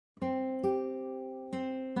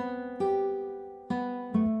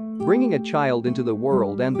Bringing a child into the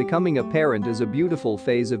world and becoming a parent is a beautiful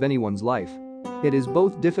phase of anyone's life. It is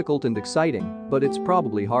both difficult and exciting, but it's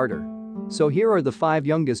probably harder. So here are the 5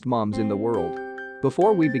 youngest moms in the world.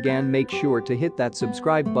 Before we begin, make sure to hit that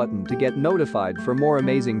subscribe button to get notified for more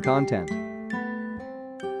amazing content.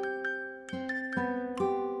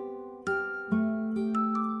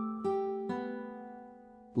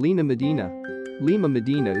 Lina Medina. Lina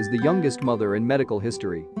Medina is the youngest mother in medical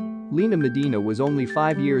history. Lina Medina was only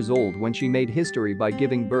 5 years old when she made history by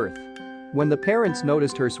giving birth. When the parents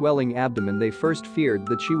noticed her swelling abdomen, they first feared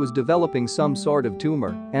that she was developing some sort of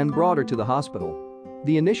tumor and brought her to the hospital.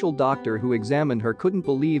 The initial doctor who examined her couldn't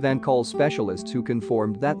believe and called specialists, who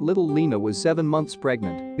confirmed that little Lina was 7 months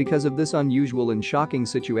pregnant. Because of this unusual and shocking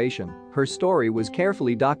situation, her story was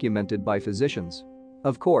carefully documented by physicians.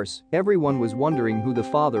 Of course, everyone was wondering who the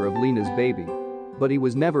father of Lina's baby. But he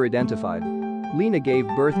was never identified. Lina gave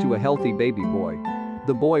birth to a healthy baby boy.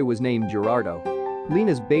 The boy was named Gerardo.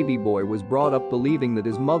 Lina's baby boy was brought up believing that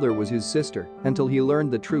his mother was his sister until he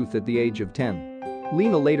learned the truth at the age of 10.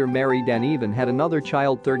 Lina later married and even had another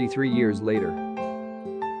child 33 years later.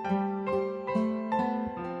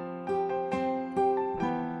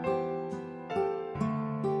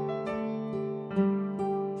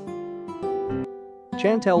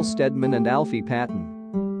 Chantelle Stedman and Alfie Patten.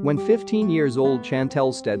 When 15 years old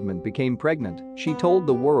Chantelle Stedman became pregnant, she told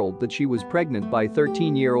the world that she was pregnant by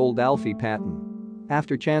 13-year-old Alfie Patten.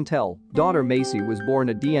 After Chantelle, daughter Macy was born,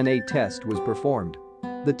 a DNA test was performed.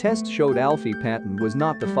 The test showed Alfie Patten was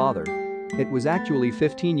not the father. It was actually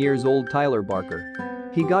 15 years old Tyler Barker.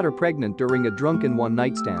 He got her pregnant during a drunken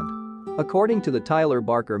one-night stand. According to the Tyler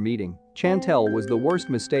Barker meeting, Chantelle was the worst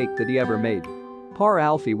mistake that he ever made. Poor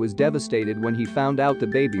Alfie was devastated when he found out the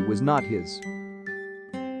baby was not his.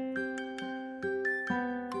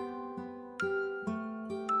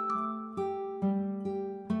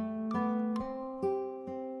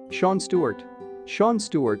 Stewart.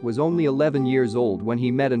 Stewart was only 11 years old when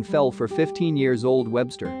he met and fell for 15-year-old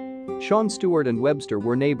Webster. Stewart and Webster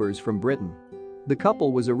were neighbors from Britain. The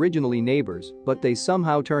couple was originally neighbors, but they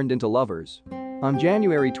somehow turned into lovers. On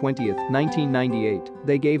January 20, 1998,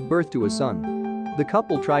 they gave birth to a son. The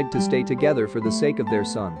couple tried to stay together for the sake of their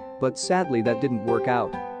son, but sadly that didn't work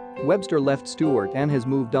out. Webster left Stewart and has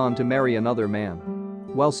moved on to marry another man.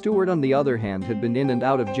 While Stewart, on the other hand, had been in and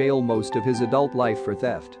out of jail most of his adult life for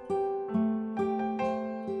theft.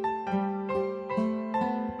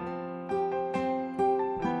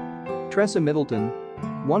 Tressa Middleton.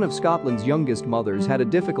 One of Scotland's youngest mothers had a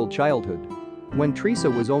difficult childhood. When Tressa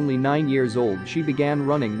was only 9 years old, she began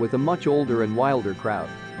running with a much older and wilder crowd.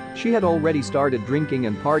 She had already started drinking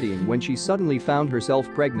and partying when she suddenly found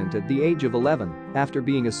herself pregnant at the age of 11 after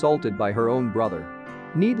being assaulted by her own brother.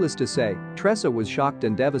 Needless to say, Tressa was shocked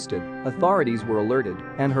and devastated. Authorities were alerted,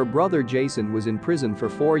 and her brother Jason was in prison for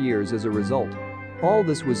 4 years as a result. All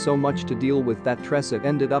this was so much to deal with that Tressa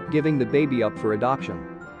ended up giving the baby up for adoption.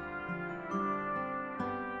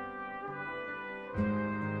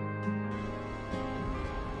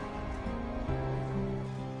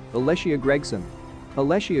 Alessia Gregson.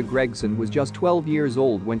 Alessia Gregson was just 12 years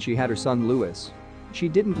old when she had her son Lewis. She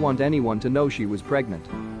didn't want anyone to know she was pregnant.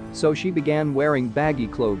 So she began wearing baggy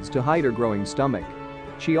clothes to hide her growing stomach.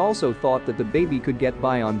 She also thought that the baby could get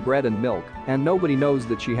by on bread and milk, and nobody knows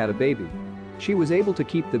that she had a baby. She was able to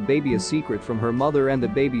keep the baby a secret from her mother and the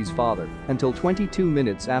baby's father until 22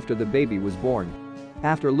 minutes after the baby was born.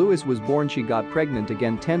 After Lewis was born, she got pregnant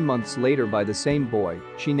again 10 months later by the same boy.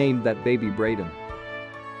 She named that baby Braden.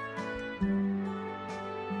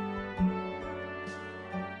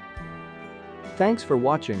 Thanks for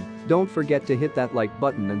watching. Don't forget to hit that like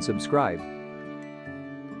button and subscribe.